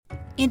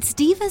It's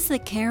Divas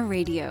That Care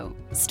Radio.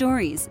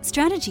 Stories,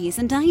 strategies,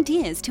 and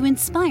ideas to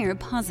inspire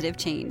positive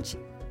change.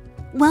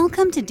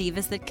 Welcome to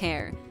Divas That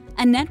Care,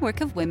 a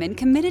network of women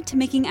committed to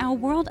making our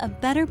world a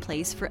better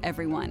place for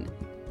everyone.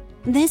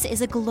 This is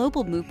a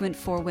global movement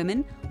for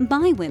women,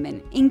 by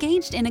women,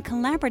 engaged in a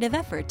collaborative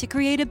effort to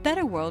create a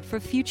better world for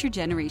future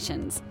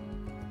generations.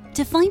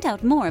 To find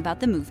out more about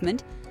the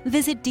movement,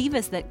 visit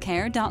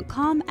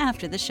divasthatcare.com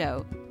after the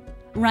show.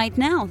 Right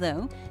now,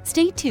 though,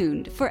 stay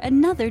tuned for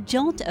another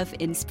jolt of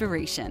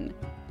inspiration.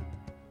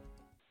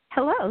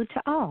 Hello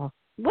to all.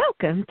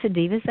 Welcome to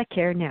Divas That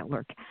Care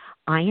Network.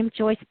 I am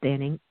Joyce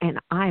Benning, and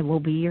I will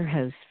be your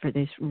host for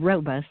this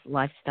robust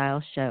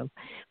lifestyle show.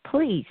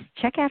 Please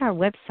check out our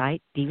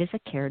website,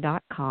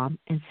 divasthatcare.com,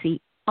 and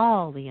see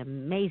all the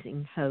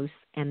amazing hosts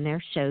and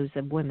their shows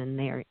of women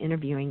they are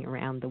interviewing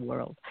around the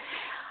world.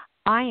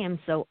 I am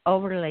so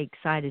overly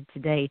excited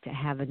today to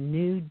have a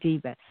new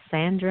diva,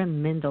 Sandra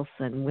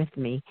Mendelsohn, with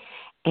me,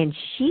 and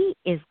she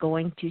is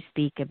going to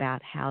speak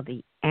about how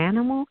the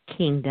animal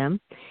kingdom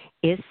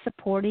is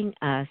supporting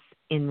us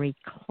in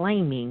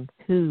reclaiming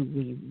who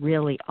we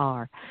really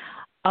are.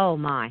 Oh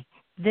my,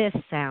 this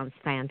sounds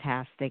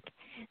fantastic.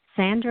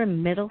 Sandra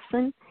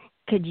Mendelsohn,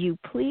 could you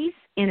please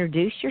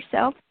introduce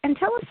yourself and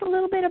tell us a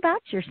little bit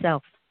about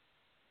yourself?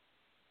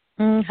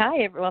 Hi,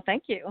 everyone.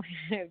 Thank you,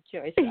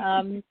 Joyce.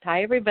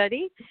 Hi,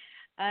 everybody.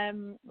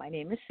 My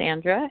name is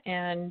Sandra,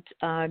 and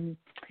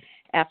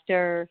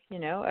after,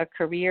 a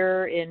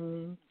career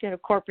in,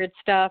 corporate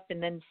stuff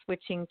and then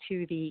switching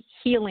to the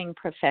healing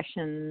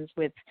professions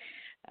with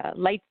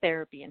light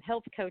therapy and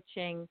health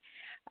coaching,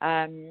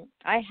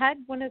 I had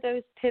one of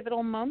those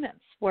pivotal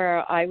moments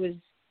where I was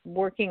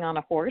working on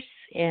a horse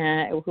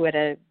who had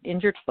an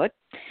injured foot,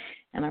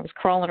 and I was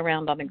crawling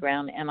around on the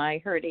ground, and I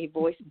heard a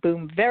voice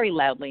boom very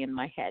loudly in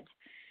my head.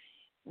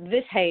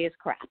 This hay is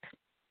crap.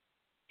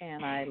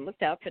 And I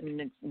looked up,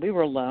 and we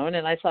were alone,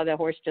 and I saw the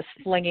horse just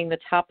flinging the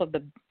top of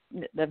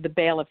the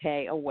bale of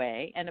hay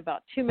away. And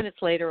about 2 minutes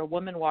later, a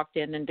woman walked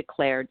in and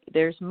declared,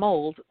 "There's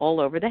mold all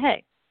over the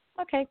hay."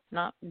 Okay,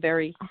 not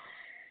very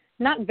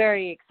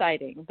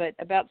exciting. But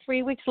about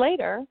 3 weeks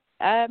later,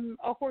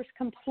 a horse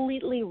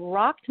completely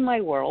rocked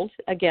my world.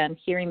 Again,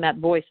 hearing that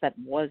voice that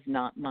was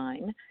not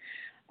mine.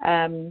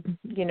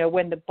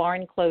 When the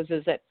barn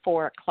closes at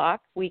 4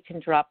 o'clock, we can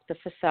drop the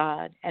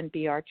facade and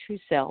be our true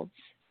selves.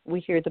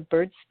 We hear the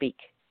birds speak,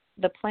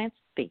 the plants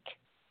speak,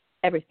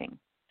 everything.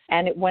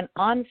 And it went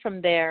on from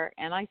there,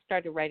 and I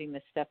started writing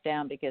this stuff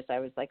down because I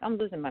was like, I'm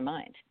losing my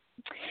mind.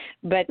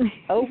 But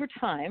over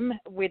time,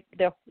 with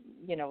the,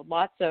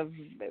 lots of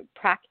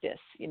practice,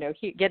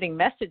 getting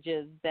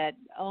messages that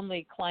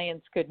only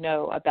clients could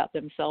know about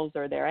themselves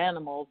or their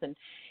animals and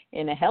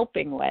in a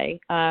helping way,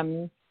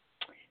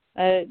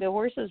 the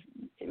horses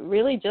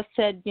really just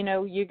said,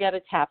 you got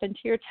to tap into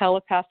your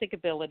telepathic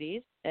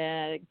abilities,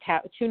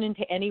 tune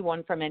into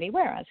anyone from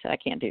anywhere. I said, I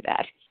can't do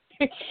that.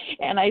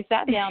 And I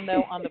sat down,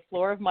 though, on the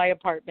floor of my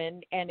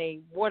apartment, and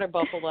a water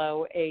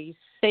buffalo, a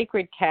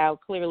sacred cow,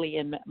 clearly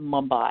in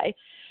Mumbai,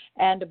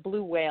 and a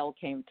blue whale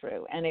came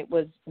through. And it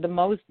was the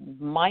most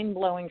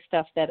mind-blowing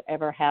stuff that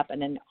ever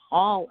happened. And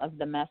all of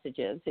the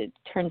messages, it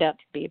turned out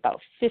to be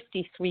about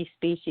 53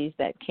 species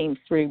that came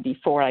through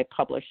before I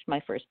published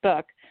my first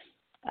book,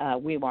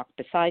 We Walk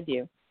Beside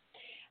You.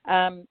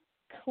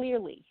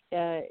 Clearly,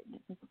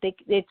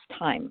 it's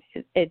time.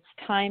 It's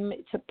time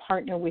to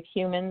partner with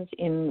humans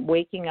in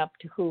waking up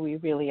to who we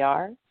really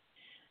are,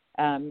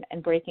 and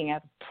breaking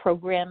out of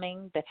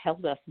programming that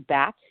held us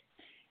back,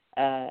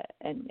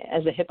 and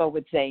as a hippo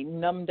would say,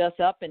 numbed us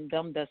up and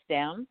dumbed us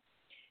down.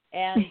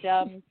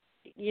 And,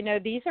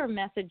 these are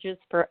messages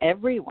for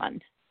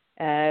everyone,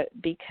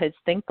 because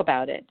think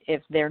about it.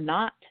 If they're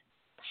not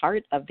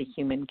part of the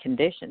human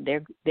condition,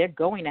 they're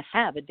going to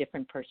have a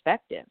different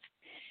perspective.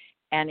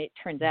 And it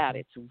turns out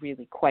it's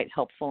really quite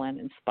helpful and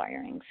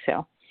inspiring.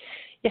 So,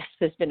 yes,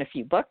 there's been a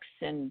few books,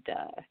 and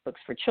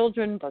books for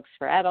children, books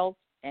for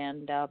adults,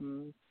 and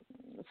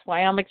that's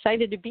why I'm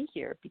excited to be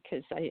here,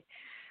 because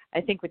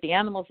I think what the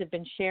animals have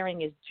been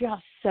sharing is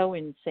just so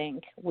in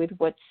sync with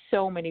what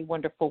so many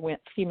wonderful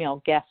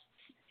female guests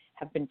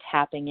have been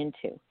tapping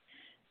into,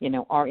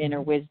 our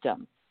inner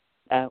wisdom,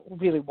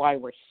 really why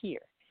we're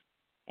here.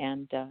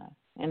 And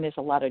there's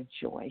a lot of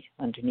joy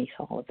underneath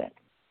all of it.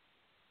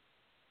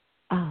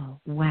 Oh,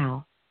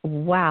 wow.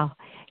 Wow.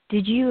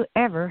 Did you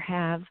ever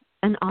have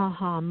an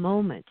aha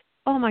moment?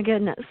 Oh, my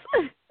goodness.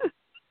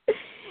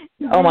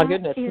 Oh, my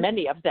goodness.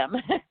 Many of them.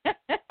 Yeah.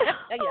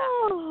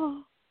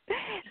 Oh,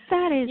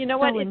 that is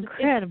so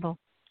incredible.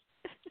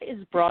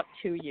 Is brought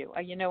to you.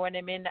 You know what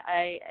I mean?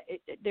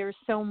 There's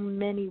so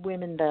many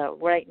women, though,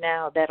 right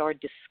now that are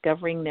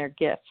discovering their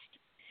gifts.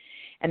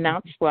 And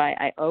that's why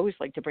I always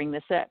like to bring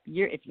this up.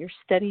 If you're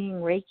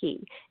studying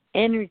Reiki,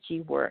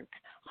 energy work,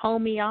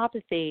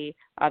 homeopathy,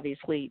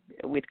 obviously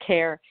with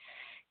care,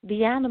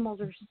 the animals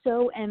are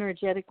so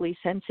energetically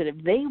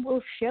sensitive. They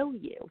will show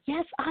you,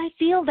 yes, I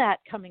feel that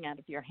coming out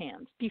of your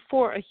hands,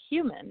 before a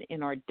human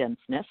in our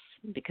denseness,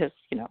 because,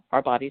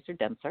 our bodies are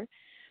denser.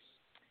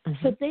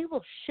 Mm-hmm. So they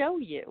will show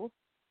you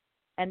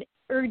and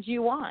urge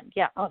you on.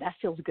 Yeah, oh, that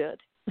feels good.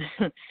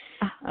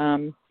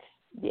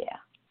 Yeah.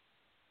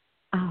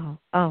 Oh,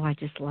 I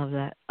just love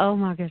that. Oh,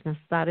 my goodness,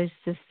 that is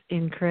just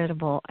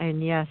incredible.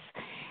 And, yes,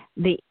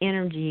 the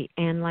energy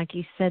and, like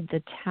you said,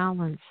 the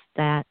talents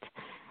that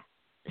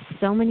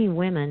so many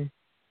women,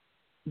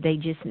 they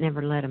just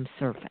never let them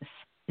surface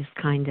is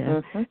kind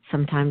of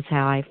sometimes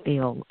how I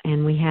feel.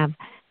 And we have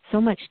so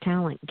much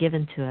talent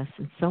given to us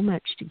and so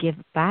much to give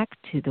back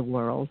to the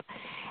world.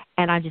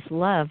 And I just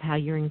love how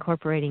you're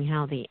incorporating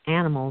how the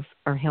animals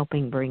are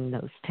helping bring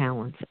those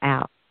talents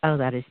out. Oh,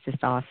 that is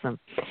just awesome.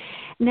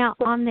 Now,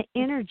 on the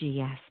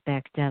energy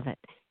aspect of it,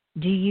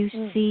 do you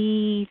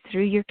see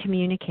through your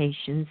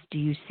communications, do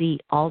you see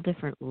all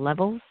different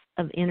levels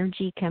of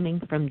energy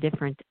coming from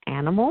different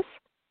animals?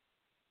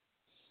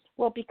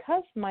 Well,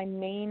 because my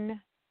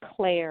main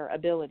clair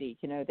ability,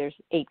 there's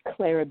 8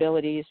 clair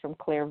abilities from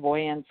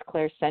clairvoyance,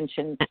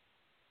 clairsentience,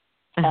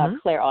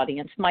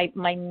 clairaudience. My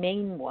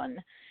main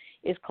one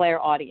is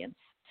clairaudience.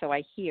 So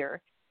I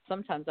hear.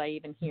 Sometimes I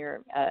even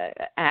hear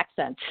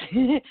accents.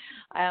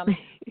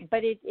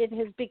 But it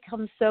has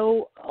become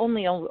so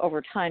only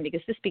over time,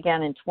 because this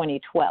began in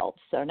 2012.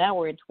 So now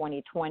we're in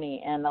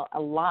 2020, and a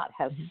lot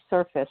has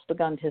surfaced,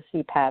 begun to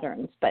see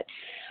patterns. But,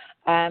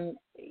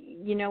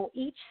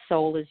 each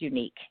soul is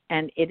unique,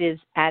 and it is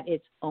at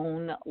its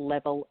own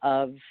level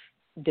of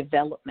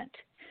development.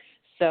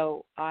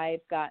 So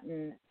I've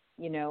gotten,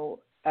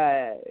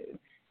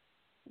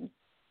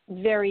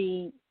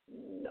 very...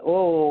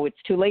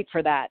 it's too late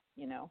for that,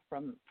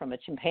 from a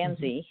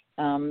chimpanzee.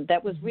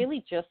 That was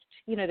really just,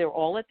 they're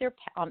all at their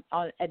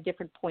at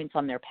different points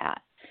on their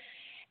path.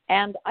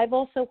 And I've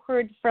also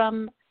heard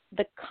from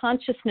the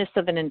consciousness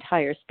of an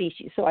entire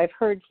species. So I've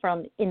heard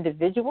from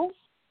individuals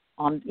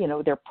on,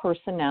 their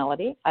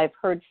personality. I've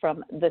heard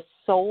from the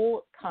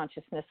soul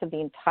consciousness of the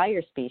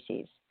entire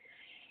species.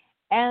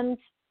 And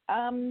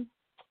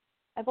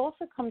I've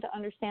also come to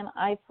understand,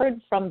 I've heard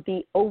from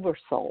the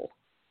oversoul.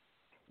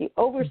 The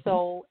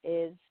oversoul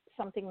is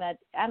something that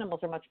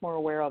animals are much more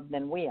aware of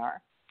than we are.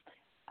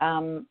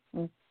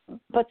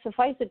 But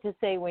suffice it to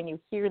say, when you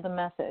hear the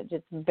message,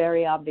 it's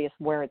very obvious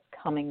where it's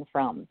coming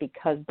from,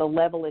 because the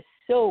level is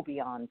so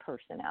beyond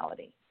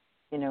personality.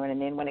 You know what I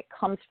mean? When it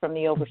comes from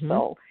the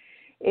oversoul,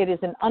 it is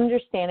an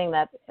understanding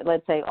that,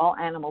 let's say, all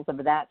animals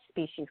of that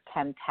species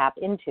can tap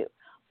into,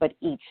 but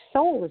each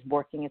soul is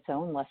working its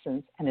own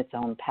lessons and its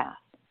own path.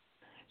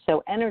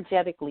 So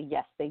energetically,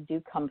 yes, they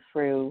do come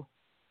through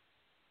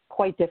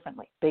quite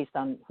differently based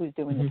on who's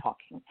doing the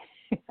talking.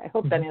 I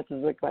hope that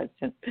answers the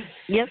question.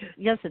 Yes,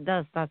 it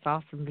does. That's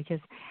awesome, because,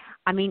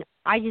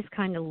 I just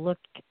kind of look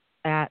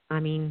at,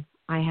 I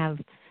have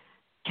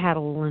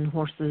cattle and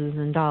horses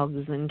and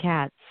dogs and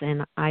cats,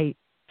 and I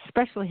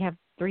especially have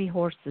 3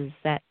 horses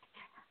that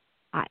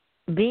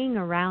being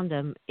around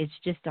them, it's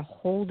just a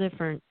whole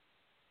different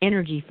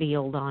energy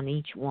field on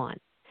each one,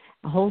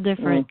 a whole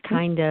different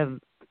kind of,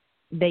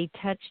 they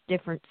touch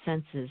different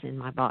senses in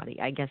my body,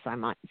 I guess I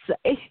might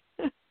say.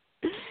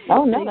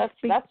 Oh, no,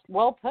 that's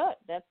well put.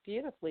 That's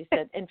beautifully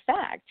said. In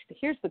fact,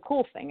 here's the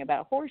cool thing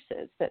about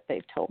horses that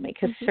they've told me,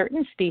 because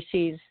certain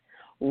species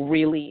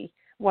really,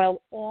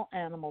 while all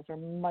animals are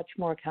much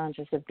more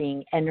conscious of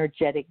being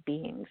energetic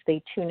beings,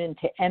 they tune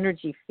into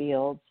energy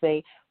fields,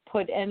 they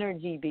put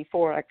energy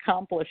before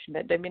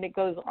accomplishment. It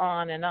goes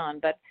on and on.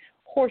 But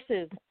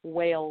horses,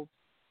 whales,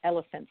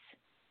 elephants,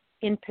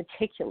 in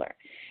particular.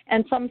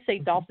 And some say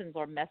dolphins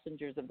are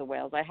messengers of the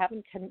whales. I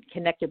haven't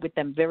connected with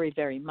them very,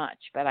 very much,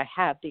 but I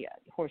have the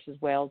horses,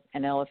 whales,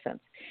 and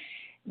elephants.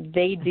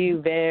 They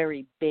do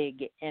very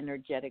big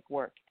energetic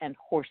work, and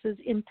horses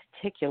in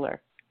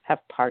particular have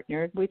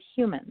partnered with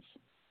humans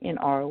in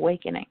our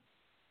awakening.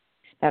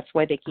 That's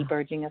why they keep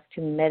urging us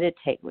to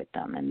meditate with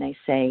them, and they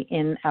say,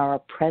 in our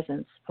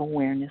presence,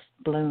 awareness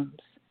blooms.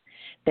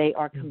 They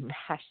are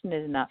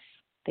compassionate enough.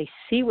 They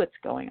see what's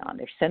going on.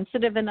 They're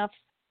sensitive enough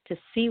to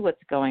see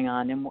what's going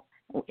on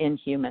in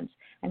humans,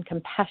 and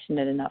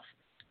compassionate enough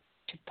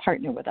to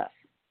partner with us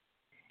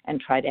and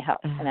try to help.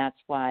 And that's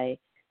why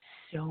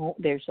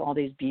there's all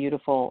these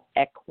beautiful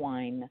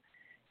equine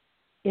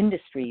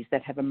industries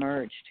that have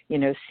emerged,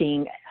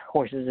 seeing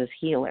horses as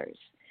healers,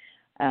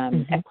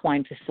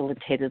 equine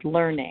facilitated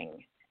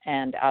learning,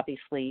 and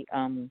obviously,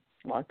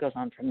 it goes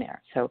on from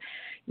there. So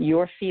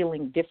you're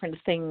feeling different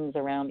things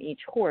around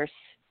each horse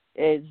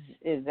is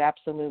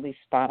absolutely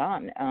spot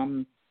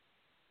on.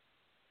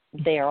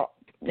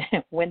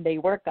 When they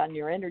work on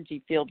your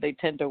energy field, they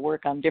tend to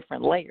work on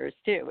different layers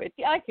too.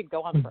 I could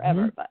go on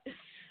forever, but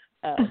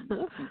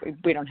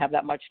we don't have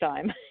that much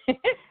time.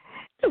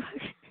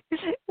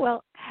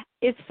 Well,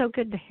 it's so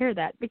good to hear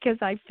that, because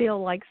I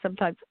feel like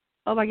sometimes,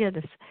 oh my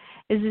goodness,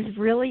 is this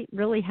really,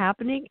 really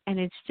happening? And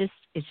it's just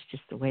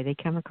the way they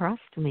come across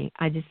to me.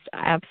 I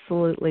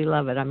absolutely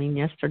love it.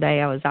 Yesterday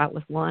I was out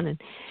with one,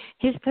 and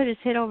he's put his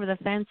head over the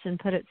fence and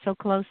put it so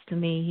close to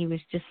me. He was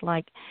just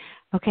like,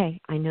 okay,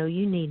 I know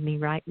you need me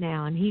right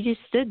now. And he just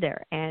stood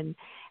there, and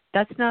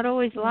that's not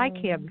always like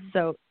him.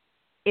 So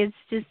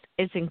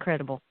it's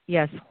incredible.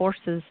 Yes,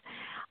 horses.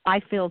 I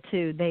feel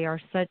too, they are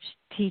such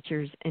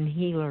teachers and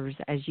healers,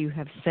 as you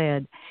have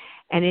said,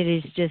 and it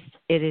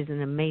is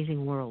an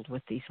amazing world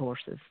with these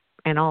horses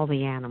and all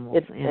the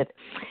animals. It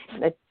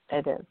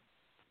is.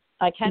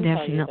 I can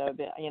tell you though,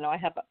 that,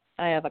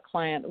 I have a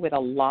client with a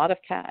lot of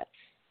cats,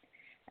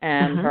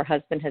 and her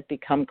husband has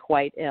become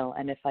quite ill.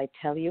 And if I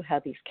tell you how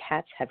these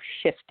cats have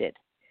shifted,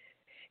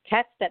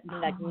 cats that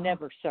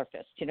never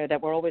surfaced,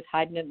 that were always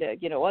hiding in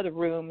the, other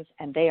rooms,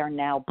 and they are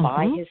now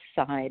by his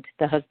side,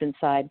 the husband's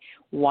side,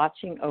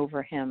 watching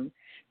over him.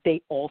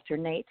 They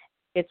alternate.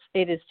 It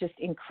is just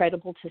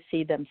incredible to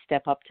see them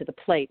step up to the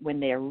plate when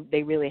they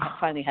really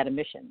finally had a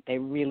mission. They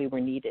really were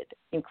needed.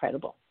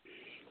 Incredible.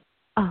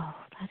 Oh,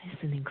 that is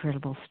an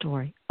incredible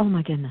story. Oh,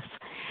 my goodness.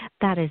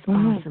 That is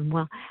awesome.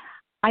 Well,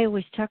 I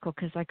always chuckle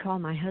because I call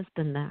my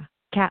husband the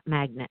cat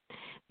magnet,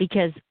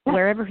 because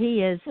wherever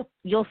he is,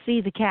 you'll see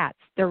the cats.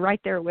 They're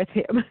right there with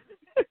him.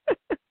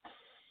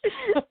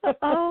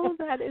 Oh,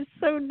 that is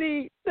so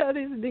neat. That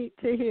is neat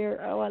to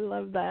hear. Oh, I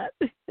love that.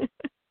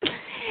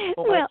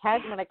 Well,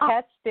 when a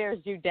cat stares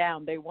you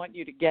down, they want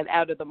you to get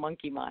out of the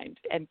monkey mind.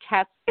 And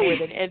cats, more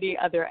than any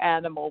other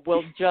animal,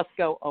 will just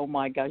go, oh,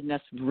 my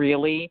goodness,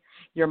 really?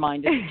 Your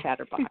mind is a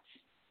chatterbox.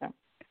 So.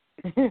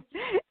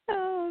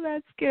 Oh,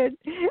 that's good.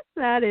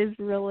 That is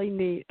really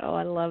neat. Oh,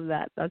 I love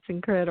that. That's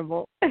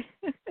incredible.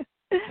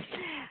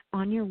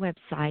 On your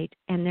website,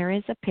 and there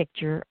is a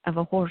picture of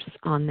a horse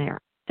on there.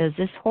 Does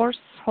this horse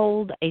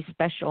hold a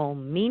special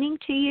meaning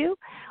to you,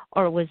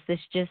 or was this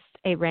just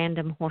a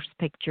random horse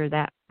picture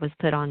that was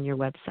put on your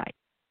website?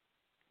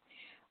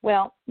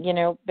 Well,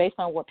 based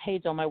on what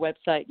page on my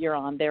website you're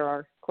on, there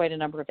are quite a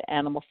number of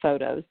animal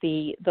photos.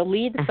 The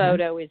lead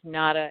photo is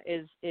not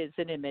is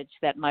an image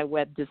that my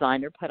web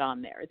designer put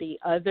on there. The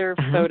other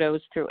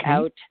photos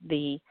throughout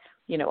the,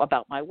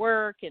 about my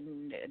work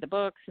and the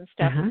books and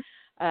stuff,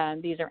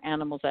 these are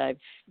animals I've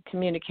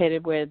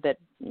communicated with that,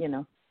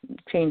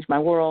 changed my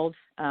world.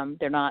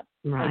 They're not,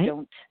 I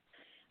don't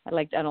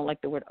like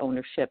the word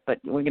ownership, but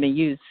we're going to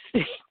use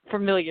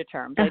familiar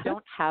terms. I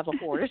don't have a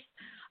horse,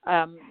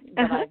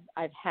 but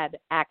I've had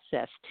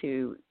access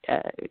to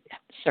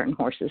certain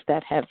horses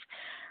that have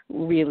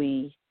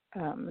really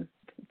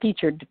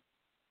featured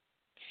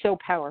so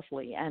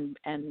powerfully and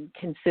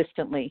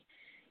consistently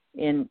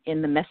in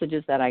the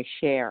messages that I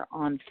share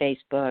on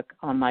Facebook,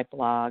 on my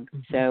blog.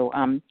 So,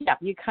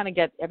 you kind of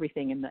get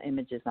everything in the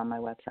images on my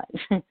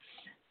website.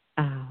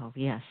 Oh,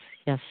 yes.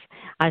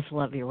 I just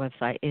love your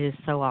website. It is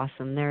so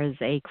awesome. There is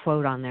a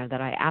quote on there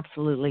that I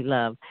absolutely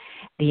love.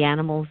 The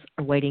animals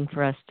are waiting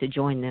for us to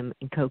join them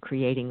in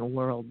co-creating a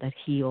world that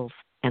heals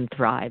and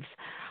thrives.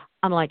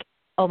 I'm like,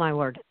 oh, my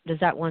word. Does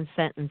that one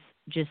sentence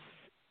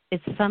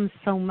it sums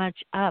so much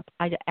up.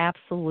 I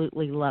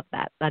absolutely love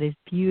that. That is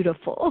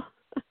beautiful.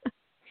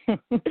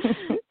 Thank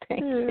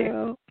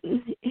you.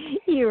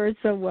 You are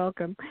so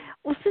welcome.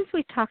 Well, since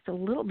we talked a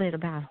little bit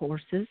about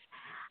horses,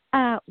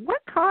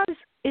 what cause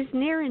is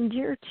near and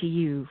dear to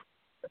you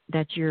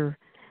that you're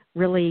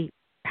really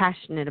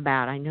passionate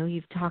about? I know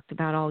you've talked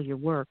about all your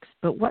works,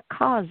 but what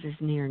cause is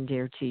near and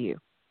dear to you?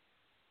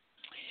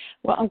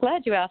 Well, I'm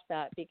glad you asked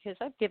that, because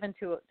I've given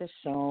to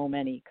so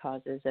many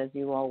causes, as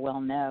you all well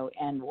know.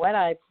 And what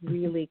I've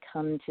really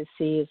come to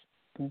see is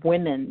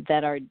women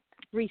that are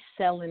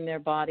reselling their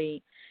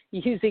body,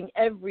 using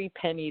every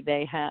penny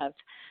they have.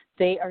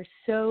 They are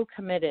so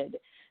committed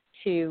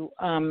to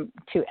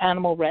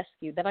animal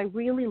rescue that I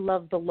really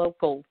love the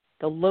local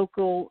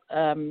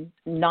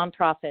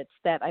nonprofits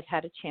that I've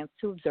had a chance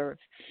to observe.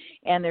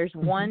 And there's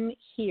one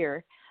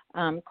here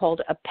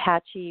called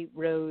Apache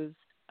Rose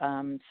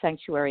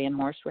Sanctuary and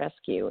Horse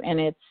Rescue, and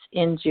it's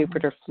in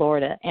Jupiter,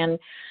 Florida. And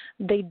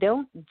they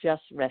don't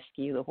just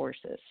rescue the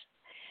horses.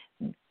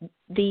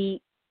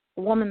 The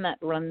woman that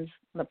runs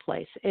the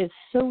place is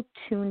so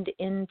tuned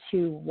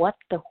into what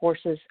the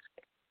horses'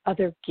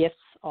 other gifts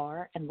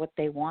are and what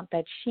they want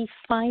that she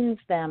finds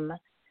them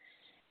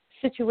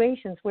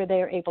situations where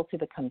they are able to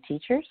become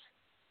teachers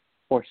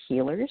or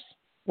healers,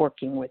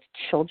 working with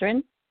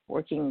children,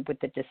 working with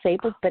the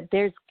disabled. But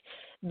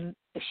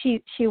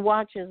she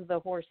watches the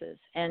horses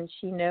and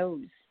she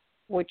knows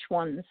which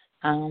ones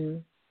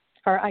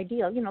are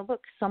ideal.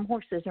 Look, some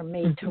horses are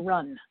made to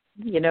run,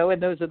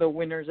 and those are the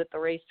winners at the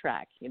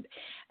racetrack.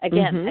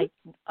 Again,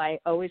 I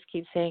always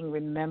keep saying,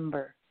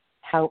 remember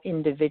how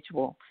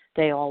individual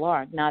they all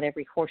are. Not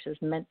every horse is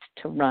meant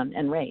to run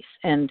and race.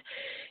 And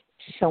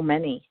so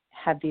many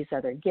have these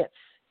other gifts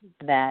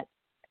that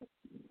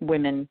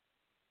women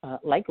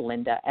like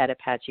Linda at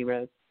Apache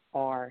Rose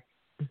are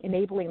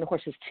enabling the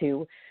horses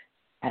to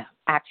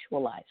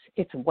actualize.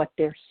 It's what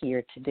they're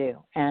here to do.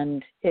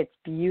 And it's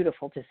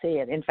beautiful to see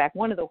it. In fact,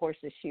 one of the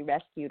horses she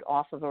rescued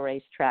off of a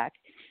racetrack,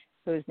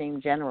 who was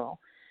named General,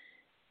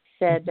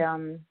 said,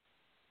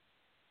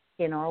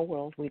 in our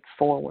world, we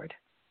forward.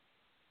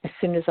 As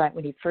soon as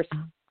when he first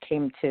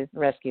came to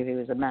rescue, he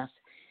was a mess.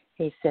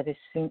 He said, as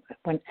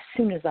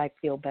soon as I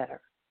feel better,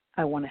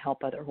 I want to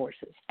help other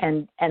horses.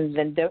 And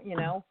then,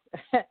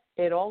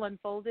 it all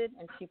unfolded,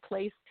 and she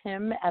placed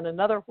him and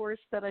another horse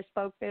that I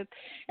spoke with,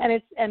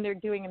 and they're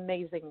doing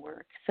amazing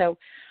work. So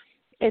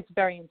it's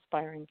very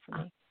inspiring for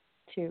me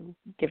to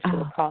give to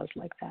a cause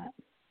like that.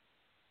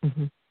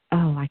 Mm-hmm.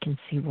 Oh, I can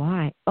see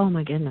why. Oh,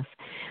 my goodness.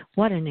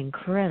 What an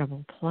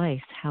incredible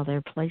place, how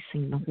they're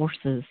placing the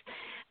horses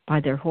by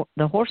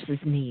the horses'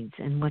 needs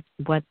and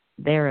what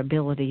their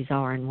abilities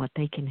are and what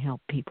they can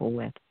help people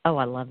with. Oh,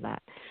 I love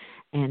that.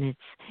 And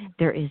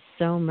there is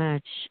so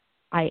much,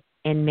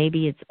 and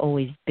maybe it's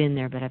always been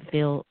there, but I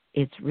feel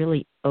it's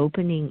really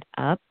opening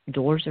up.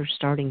 Doors are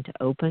starting to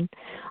open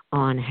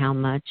on how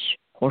much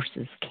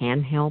horses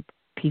can help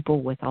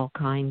people with all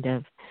kinds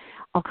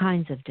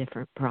of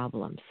different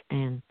problems.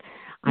 And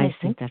I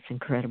think that's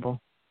incredible.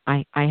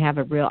 I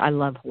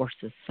love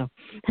horses, so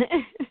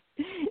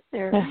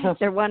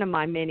they're one of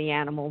my many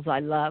animals I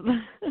love.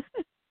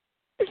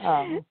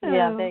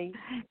 They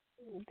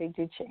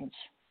do change.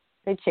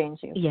 They change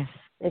you. Yes.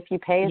 If you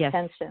pay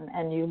attention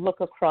and you look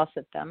across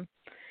at them.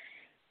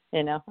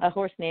 A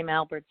horse named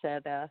Albert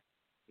said,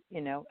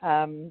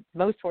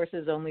 most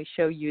horses only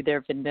show you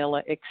their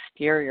vanilla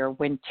exterior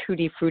when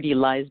tutti frutti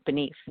lies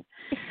beneath.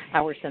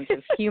 Our sense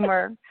of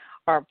humor,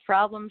 our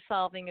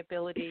problem-solving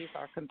abilities,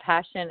 our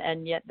compassion,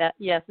 and yet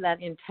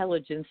that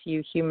intelligence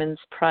you humans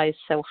prize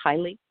so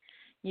highly.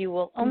 You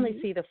will only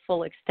see the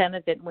full extent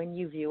of it when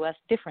you view us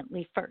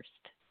differently first.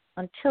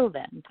 Until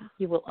then,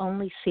 you will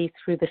only see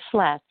through the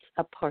slats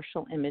a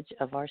partial image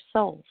of our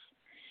souls.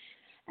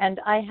 And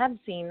I have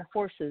seen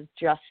horses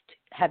just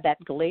have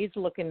that glazed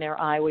look in their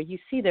eye where you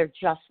see they're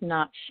just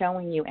not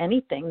showing you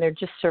anything. They're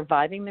just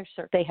surviving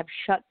they have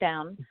shut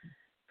down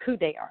who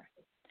they are.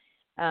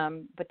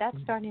 But that's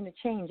starting to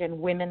change, and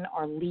women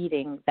are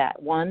leading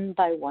that one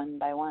by one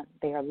by one.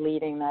 They are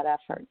leading that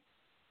effort.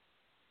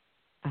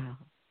 Oh,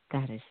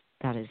 that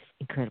is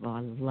incredible.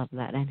 I love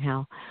that, and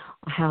how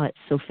it's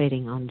so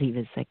fitting on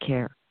Divas That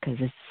Care, because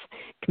it's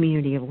a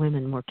community of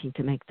women working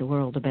to make the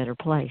world a better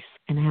place,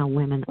 and how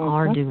women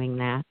are doing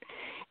that,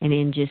 and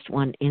in just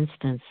one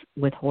instance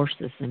with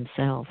horses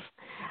themselves.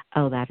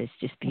 Oh, that is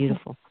just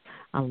beautiful.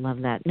 I love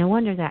that. No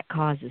wonder that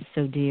cause is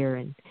so dear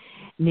and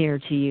near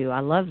to you. I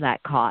love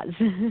that cause.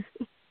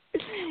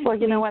 Well,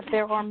 you know what?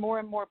 There are more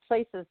and more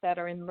places that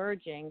are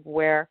emerging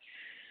where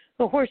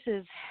the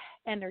horses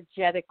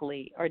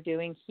energetically are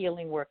doing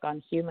healing work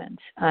on humans.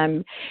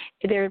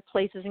 There are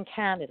places in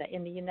Canada,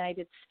 in the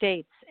United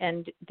States,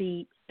 and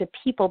the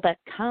people that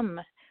come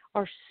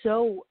are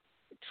so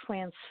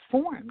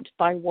transformed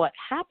by what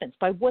happens,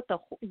 by what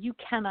you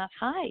cannot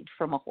hide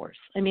from a horse.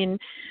 I mean,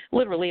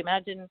 literally,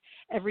 imagine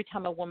every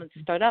time a woman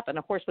stood up and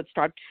a horse would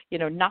start,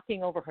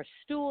 knocking over her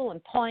stool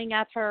and pawing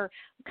at her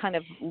kind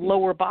of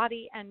lower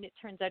body, and it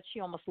turns out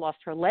she almost lost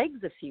her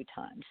legs a few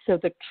times. So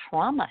the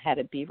trauma had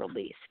to be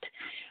released.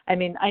 I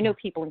mean, I know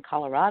people in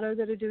Colorado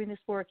that are doing this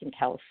work, in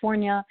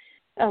California.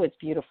 Oh, it's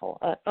beautiful.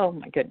 Oh,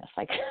 my goodness.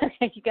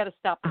 You got to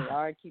stop me.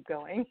 All right, keep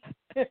going.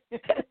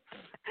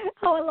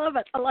 Oh, I love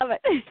it. I love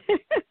it.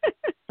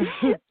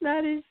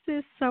 That is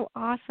just so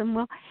awesome.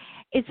 Well,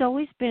 it's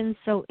always been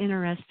so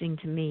interesting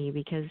to me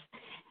because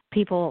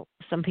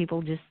some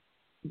people just,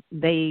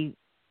 they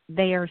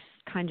are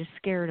kind of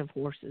scared of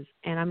horses.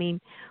 And, I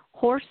mean,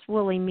 horse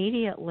will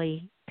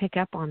immediately pick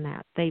up on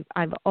that.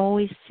 I've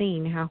always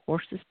seen how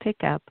horses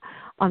pick up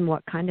on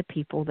what kind of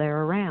people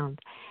they're around.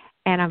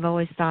 And I've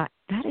always thought,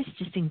 that is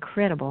just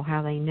incredible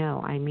how they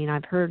know. I mean,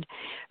 I've heard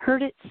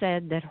it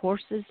said that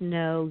horses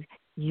know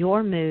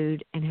your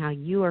mood and how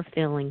you are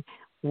feeling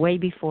way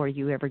before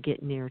you ever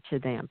get near to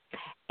them.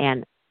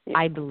 And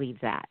I believe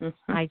that.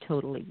 I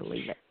totally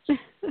believe it.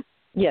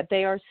 Yeah,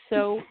 they are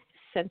so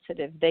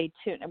sensitive. They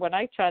tune. What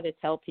I try to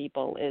tell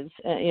people is,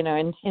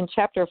 in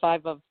Chapter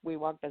 5 of We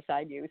Walk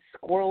Beside You,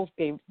 Squirrels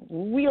gave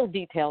real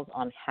details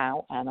on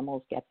how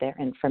animals get their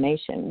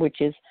information,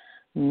 which is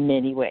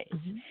many ways.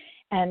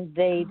 And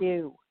they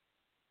do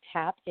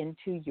tap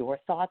into your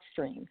thought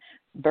stream.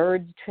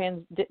 Birds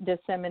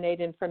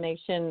disseminate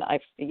information.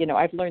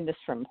 I've learned this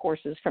from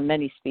horses, from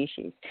many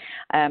species.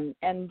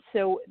 And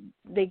so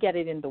they get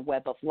it in the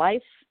web of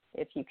life.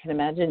 If you can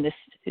imagine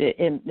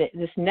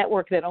this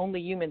network that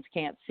only humans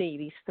can't see,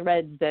 these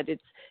threads that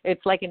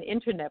it's like an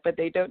internet, but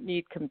they don't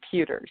need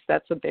computers.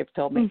 That's what they've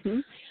told me.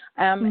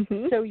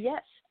 So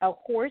yes, a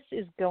horse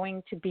is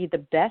going to be the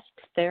best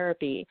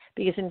therapy,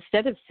 because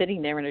instead of sitting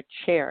there in a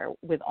chair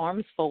with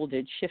arms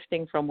folded,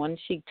 shifting from one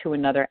cheek to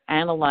another,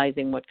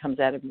 analyzing what comes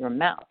out of your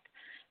mouth,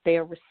 they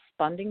are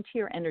responding to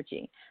your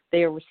energy.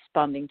 They are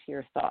responding to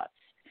your thoughts.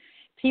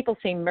 People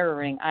say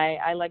mirroring.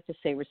 I like to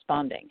say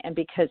responding. And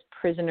because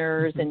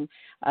prisoners and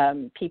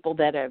people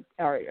that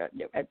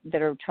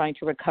are trying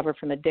to recover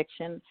from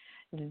addiction,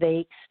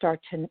 they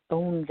start to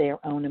own their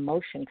own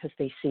emotion because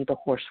they see the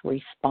horse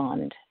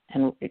respond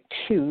and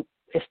to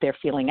if they're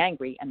feeling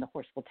angry, and the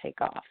horse will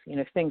take off.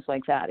 Things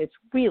like that. It's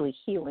really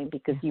healing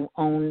because you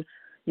own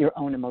your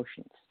own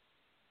emotions.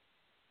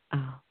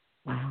 Oh,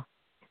 wow.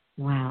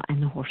 Wow.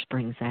 And the horse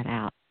brings that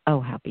out. Oh,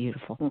 how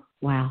beautiful.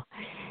 Wow.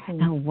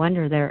 No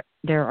wonder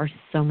there are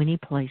so many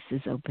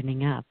places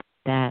opening up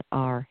that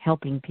are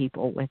helping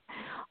people with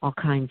all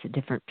kinds of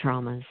different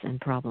traumas and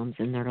problems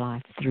in their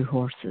life through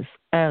horses.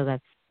 Oh, that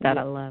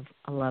I love.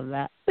 I love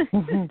that.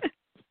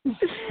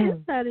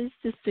 That is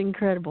just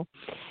incredible.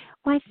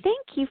 Well, I think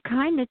you've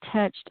kind of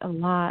touched a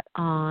lot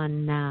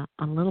on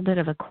a little bit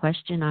of a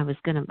question I was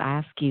going to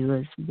ask you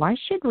is why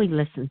should we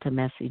listen to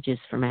messages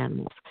from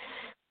animals?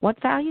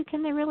 What value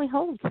can they really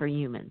hold for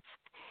humans?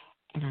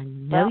 And I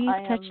know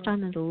you've touched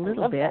on it a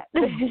little bit.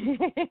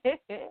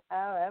 Oh,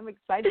 I'm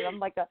excited. I'm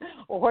like a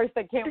horse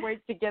that can't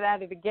wait to get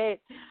out of the gate.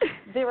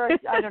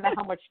 I don't know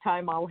how much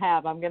time I'll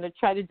have. I'm going to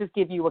try to just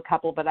give you a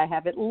couple, but I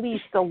have at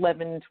least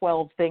 11,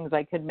 12 things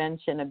I could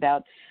mention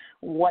about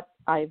what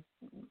I've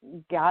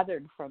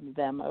gathered from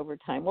them over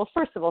time. Well,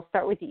 first of all,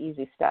 start with the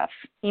easy stuff.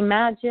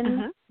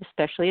 Imagine,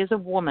 especially as a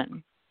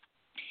woman,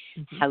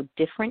 how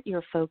different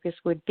your focus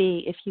would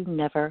be if you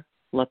never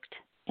looked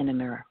in a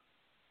mirror.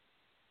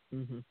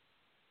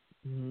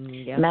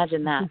 Yep.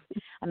 Imagine that.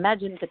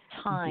 Imagine the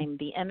time,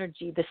 the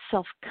energy, the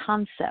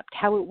self-concept,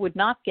 how it would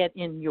not get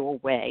in your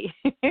way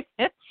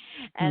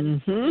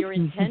and your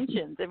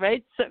intentions,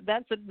 right? So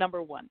that's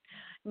number one.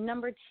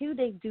 Number two,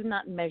 they do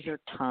not measure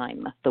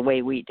time the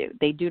way we do.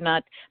 They do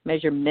not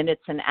measure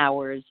minutes and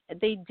hours.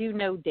 They do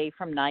know day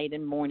from night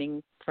and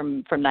morning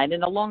from night,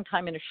 and a long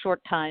time and a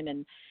short time,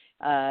 and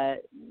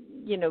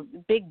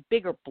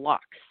bigger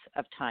blocks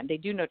of time. They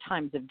do know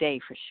times of day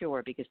for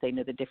sure because they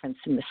know the difference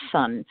in the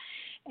sun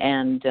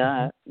and,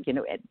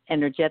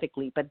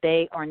 energetically, but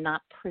they are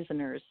not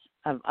prisoners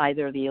of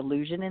either the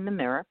illusion in the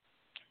mirror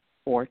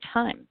or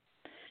time.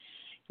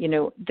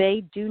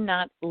 They do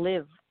not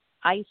live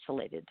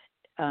isolated.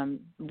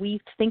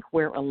 We think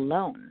we're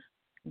alone,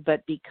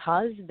 but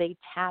because they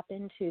tap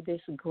into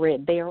this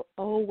grid, they are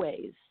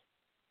always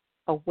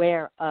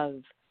aware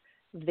of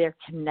their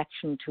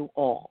connection to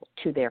all,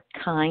 to their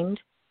kind,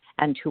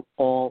 and to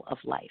all of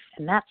life.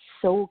 And that's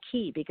so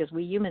key because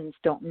we humans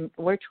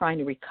we're trying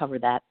to recover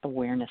that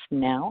awareness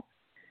now,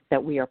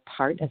 that we are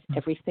part of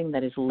everything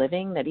that is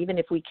living, that even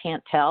if we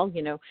can't tell,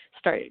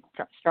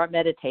 start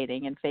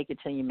meditating and fake it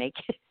till you make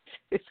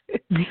it.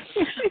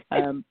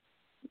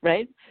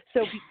 Right?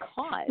 So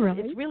because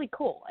it's really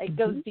cool. It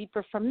goes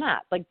deeper from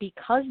that. Like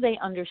because they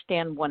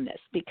understand oneness,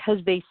 because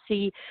they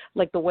see,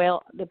 like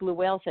the blue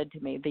whale said to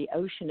me, the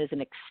ocean is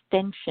an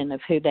extension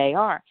of who they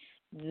are.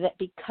 That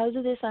because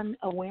of this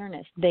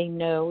awareness, they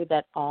know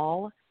that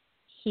all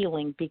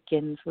healing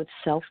begins with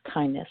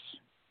self-kindness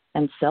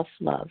and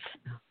self-love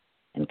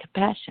and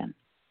compassion.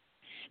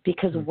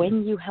 Because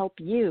when you help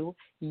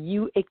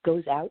it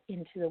goes out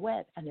into the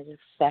web and it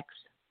affects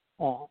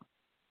all.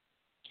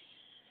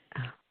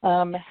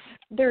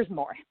 There's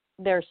more.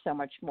 There's so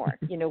much more.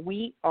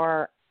 We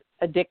are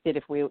addicted,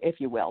 if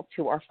you will,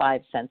 to our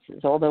five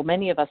senses, although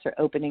many of us are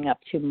opening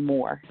up to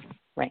more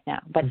right now.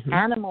 But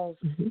animals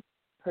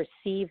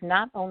perceive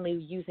not only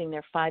using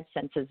their five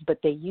senses,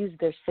 but they use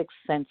their sixth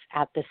sense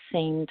at the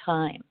same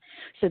time.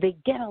 So they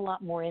get a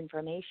lot more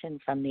information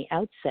from the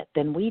outset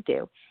than we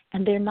do.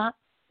 And they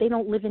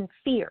don't live in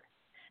fear.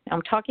 Now,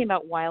 I'm talking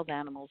about wild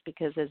animals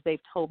because, as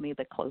they've told me,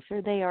 the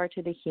closer they are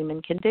to the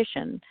human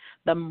condition,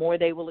 the more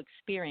they will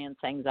experience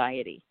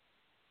anxiety.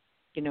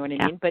 You know what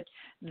I mean? But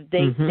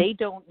they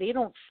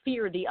don't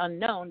fear the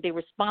unknown. They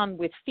respond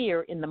with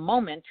fear in the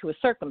moment to a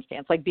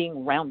circumstance, like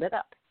being rounded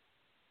up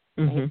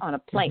on a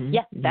plane.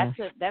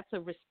 That's a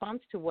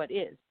response to what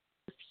is.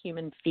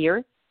 Human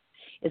fear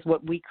is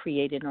what we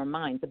create in our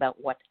minds about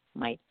what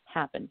might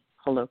happen.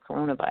 Hello,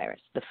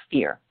 coronavirus, the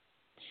fear.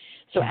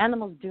 So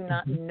animals do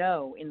not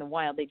know in the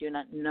wild, they do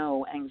not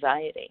know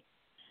anxiety.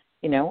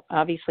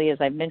 Obviously, as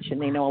I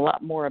mentioned, they know a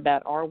lot more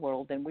about our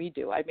world than we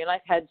do. I mean,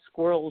 I've had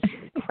squirrels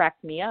crack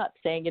me up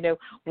saying,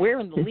 we're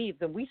in the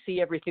leaves and we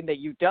see everything that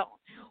you don't.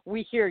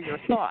 We hear your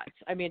thoughts.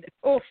 I mean, it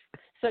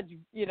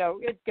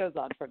goes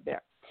on from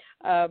there.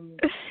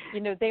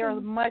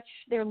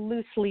 They're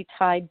loosely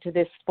tied to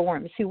this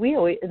form. See,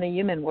 in the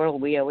human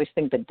world, we always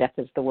think that death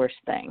is the worst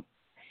thing.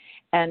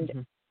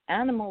 And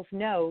animals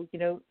know,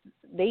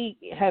 they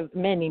have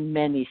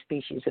many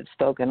species have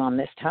spoken on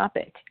this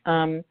topic.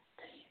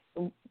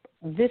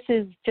 This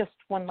is just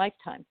one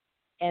lifetime.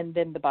 And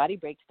then the body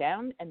breaks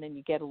down, and then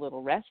you get a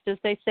little rest, as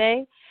they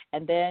say,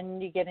 and then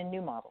you get a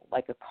new model,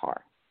 like a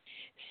car.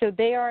 So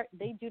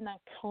they do not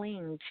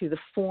cling to the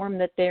form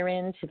that they're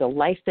in, to the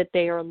life that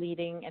they are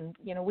leading. And,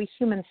 we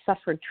humans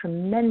suffer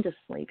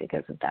tremendously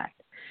because of that.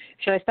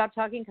 Should I stop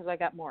talking? Because I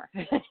got more.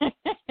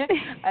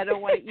 I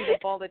don't want to eat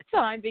up all the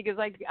time because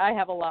I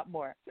have a lot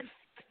more.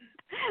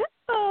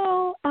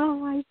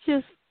 I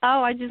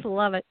just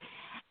love it.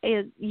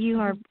 You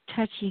are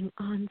touching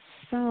on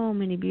so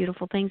many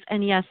beautiful things.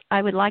 And yes,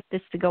 I would like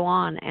this to go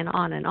on and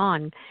on and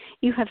on.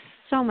 You have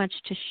so much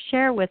to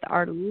share with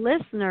our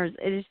listeners.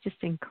 It is just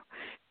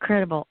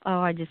incredible.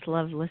 I just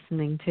love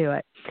listening to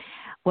it.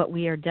 What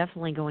we are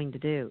definitely going to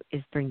do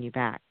is bring you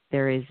back.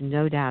 There is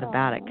no doubt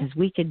about it, because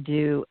we could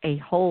do a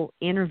whole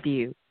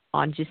interview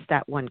on just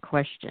that one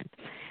question.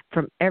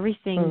 From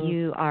everything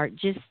you are,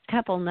 just a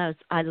couple notes.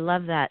 I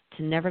love that,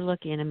 to never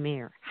look in a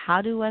mirror.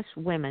 How do us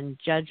women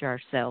judge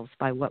ourselves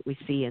by what we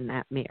see in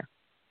that mirror?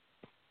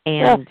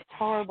 And that's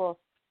horrible.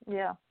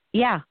 Yeah.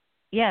 Yeah.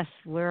 Yes.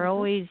 We're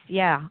always,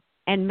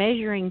 and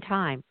measuring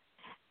time.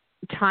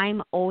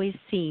 time always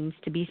seems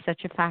to be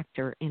such a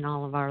factor in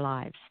all of our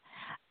lives.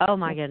 Oh,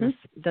 my goodness.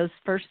 Those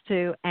first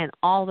two and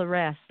all the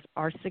rest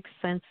are sixth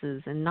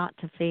senses and not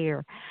to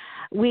fear.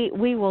 We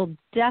will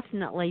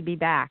definitely be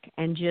back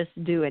and just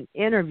do an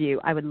interview.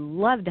 I would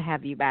love to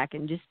have you back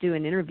and just do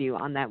an interview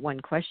on that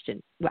one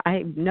question.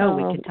 I know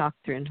we could talk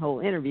through a whole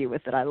interview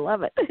with it. I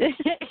love it.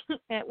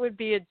 It would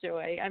be a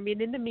joy. I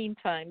mean, in the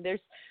meantime, there's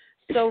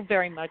so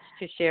very much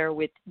to share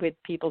with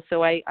people.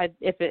 So I'd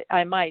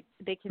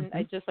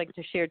just like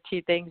to share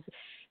two things.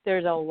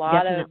 There's a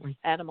lot of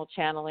animal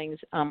channelings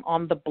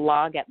on the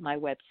blog at my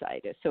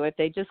website. So if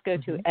they just go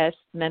to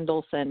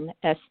smendelson,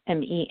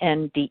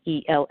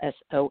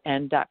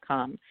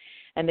 SMENDELSON.com,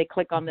 and they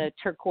click on the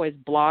turquoise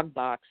blog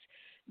box,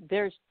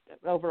 there's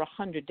over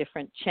 100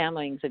 different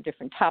channelings of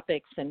different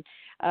topics, and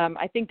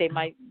I think they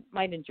might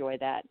enjoy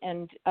that.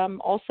 And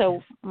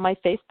also my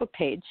Facebook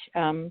page.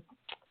 I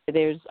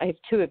have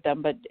two of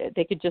them, but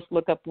they could just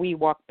look up We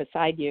Walk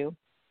Beside You,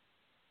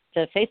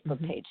 the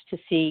Facebook page, to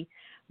see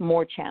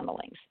more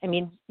channelings. I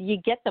mean, you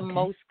get the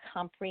most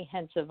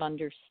comprehensive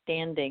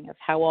understanding of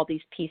how all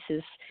these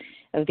pieces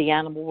of the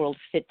animal world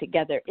fit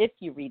together if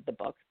you read the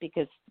book,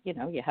 because, you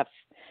know, you have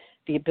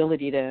the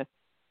ability to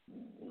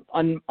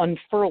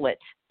unfurl it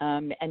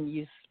and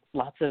use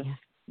lots of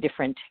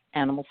different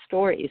animal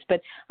stories.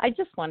 But I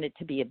just want it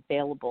to be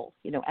available,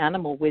 you know,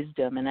 animal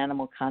wisdom and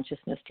animal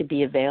consciousness to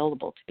be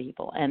available to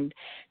people and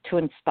to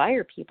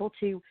inspire people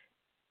to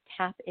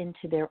tap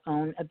into their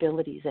own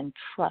abilities and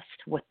trust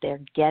what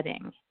they're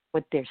getting,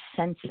 what they're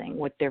sensing,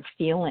 what they're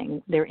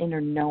feeling, their inner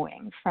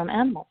knowing from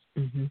animals.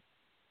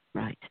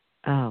 Right.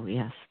 Oh,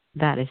 yes.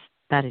 That is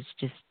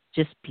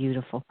just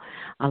beautiful.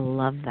 I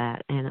love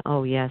that. And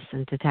oh, yes,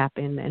 and to tap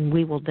in. And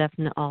we will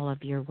definitely all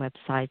of your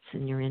websites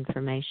and your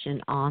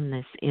information on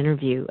this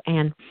interview.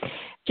 And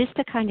just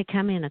to kind of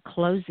come in a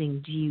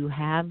closing, you've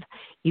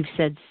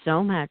said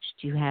so much,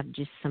 do you have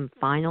just some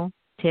final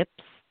tips,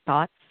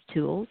 thoughts,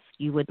 tools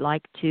you would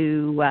like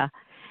to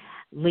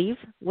leave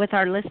with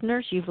our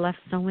listeners? You've left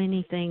so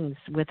many things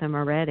with them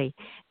already.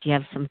 Do you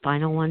have some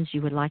final ones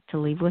you would like to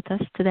leave with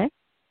us today?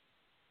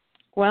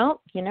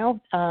 Well, you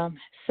know,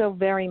 so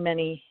very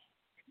many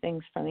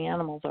things from the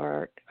animals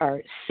are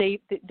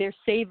they're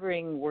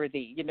savoring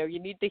worthy. You know, you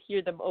need to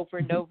hear them over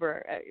and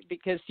over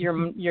because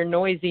your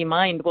noisy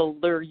mind will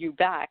lure you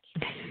back.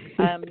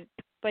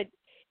 But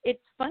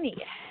it's funny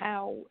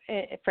how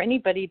for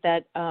anybody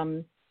that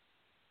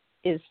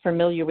is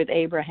familiar with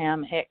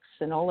Abraham Hicks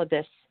and all of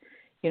this,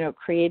 you know,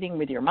 creating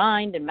with your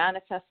mind and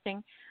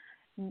manifesting,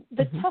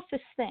 the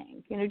toughest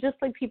thing, you know,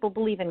 just like people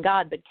believe in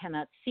God but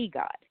cannot see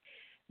God,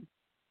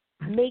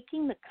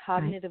 making the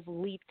cognitive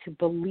leap to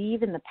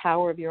believe in the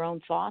power of your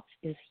own thoughts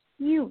is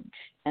huge.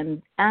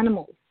 And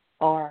animals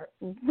are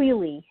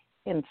really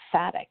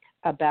emphatic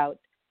about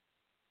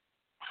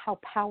how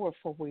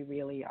powerful we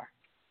really are.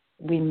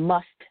 We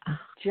must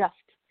just,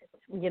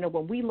 you know,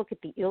 when we look at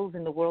the ills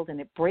in the world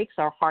and it breaks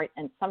our heart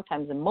and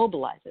sometimes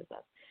immobilizes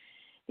us,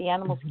 the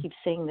animals keep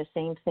saying the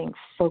same thing: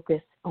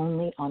 focus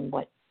only on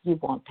what you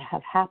want to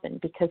have happen,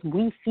 because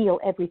we feel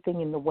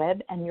everything in the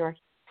web and your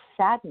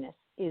sadness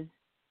is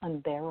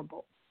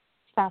unbearable.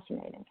 It's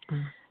fascinating.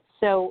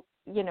 So,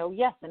 you know,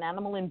 yes, an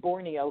animal in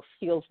Borneo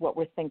feels what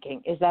we're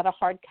thinking. Is that a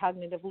hard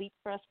cognitive leap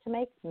for us to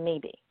make?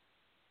 Maybe.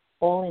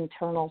 All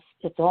internal.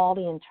 It's all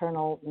the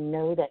internal.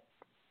 Know that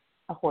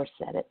a horse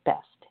said it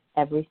best.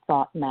 Every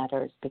thought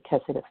matters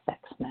because it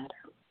affects matter.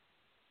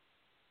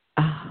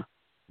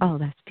 Oh,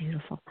 that's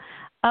beautiful.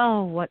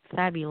 Oh, what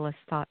fabulous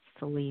thoughts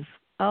to leave.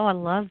 Oh, I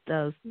love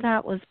those.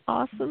 That was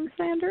awesome,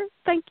 Sandra.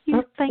 Thank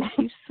you. Thank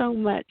you so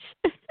much.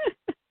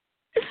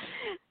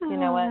 You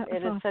know what?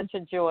 It is such a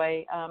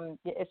joy.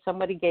 If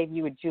somebody gave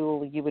you a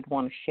jewel, you would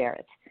want to share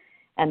it.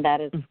 And that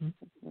is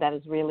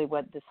really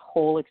what this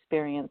whole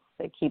experience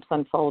that keeps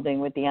unfolding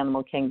with the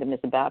animal kingdom is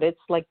about. It's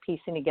like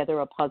piecing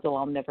together a puzzle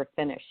I'll never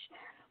finish.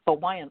 But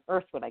why on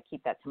earth would I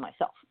keep that to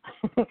myself?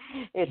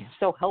 It's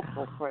so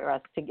helpful for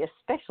us to,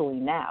 especially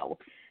now,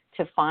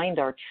 to find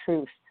our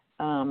truth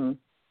and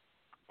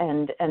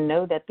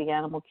know that the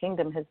animal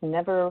kingdom there's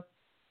never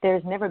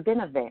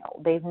been a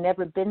veil. They've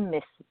never been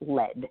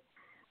misled.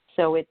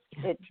 So it's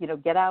you know,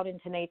 get out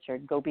into nature,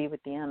 go be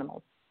with the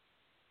animals.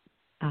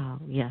 Oh,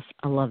 yes,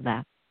 I love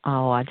that.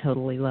 Oh, I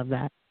totally love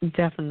that.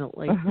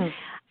 Definitely.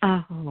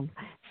 Oh,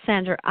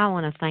 Sandra, I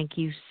want to thank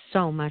you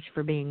so much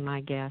for being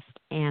my guest.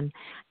 And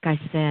like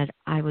I said,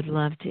 I would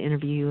love to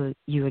interview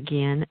you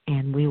again,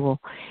 and we will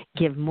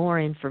give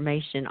more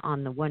information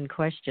on the one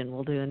question.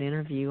 We'll do an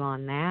interview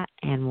on that,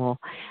 and we'll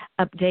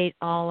update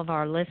all of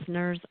our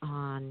listeners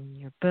on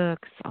your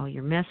books, all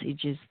your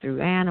messages through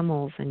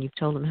animals, and you've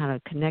told them how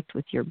to connect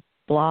with your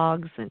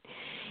blogs and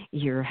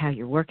how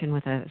you're working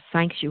with a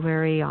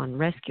sanctuary on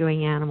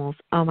rescuing animals.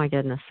 Oh, my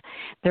goodness.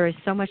 There is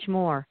so much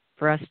more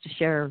for us to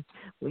share.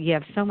 You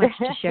have so much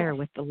to share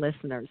with the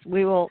listeners.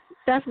 We will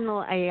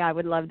definitely, I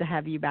would love to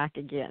have you back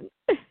again.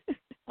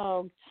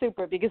 Oh,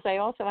 super, because I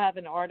also have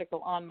an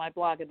article on my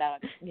blog about,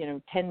 you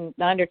know,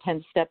 9 or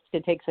 10 steps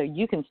to take so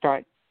you can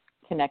start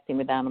connecting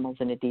with animals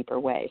in a deeper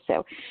way.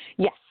 So,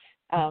 yes,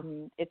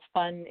 It's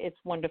fun. It's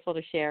wonderful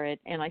to share it.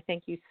 And I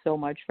thank you so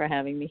much for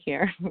having me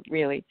here,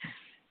 really.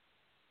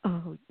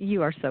 Oh,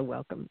 you are so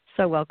welcome.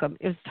 So welcome.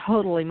 It was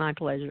totally my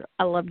pleasure.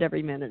 I loved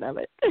every minute of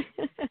it.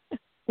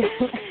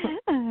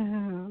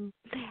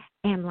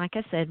 And like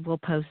I said, we'll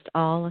post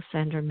all of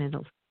Sandra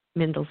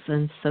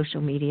Mendelson's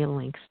social media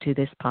links to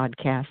this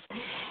podcast.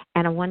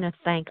 And I want to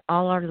thank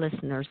all our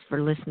listeners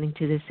for listening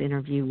to this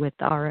interview with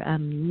our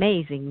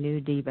amazing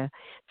new diva,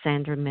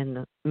 Sandra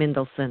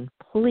Mendelson.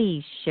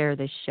 Please share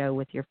this show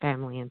with your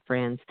family and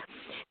friends.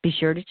 Be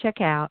sure to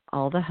check out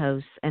all the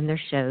hosts and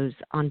their shows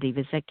on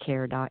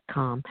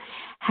divasthatcare.com.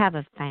 Have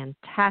a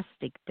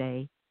fantastic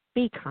day.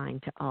 Be kind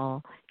to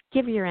all.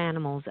 Give your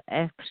animals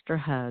an extra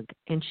hug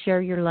and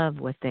share your love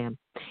with them.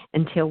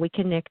 Until we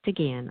connect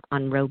again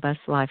on Robust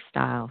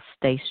Lifestyle,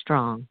 stay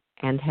strong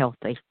and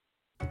healthy.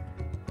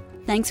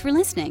 Thanks for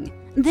listening.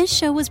 This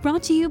show was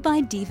brought to you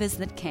by Divas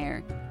That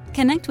Care.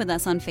 Connect with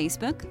us on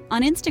Facebook,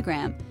 on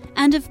Instagram,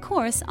 and of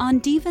course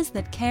on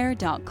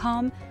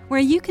divasthatcare.com, where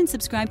you can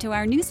subscribe to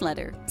our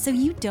newsletter so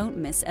you don't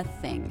miss a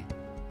thing.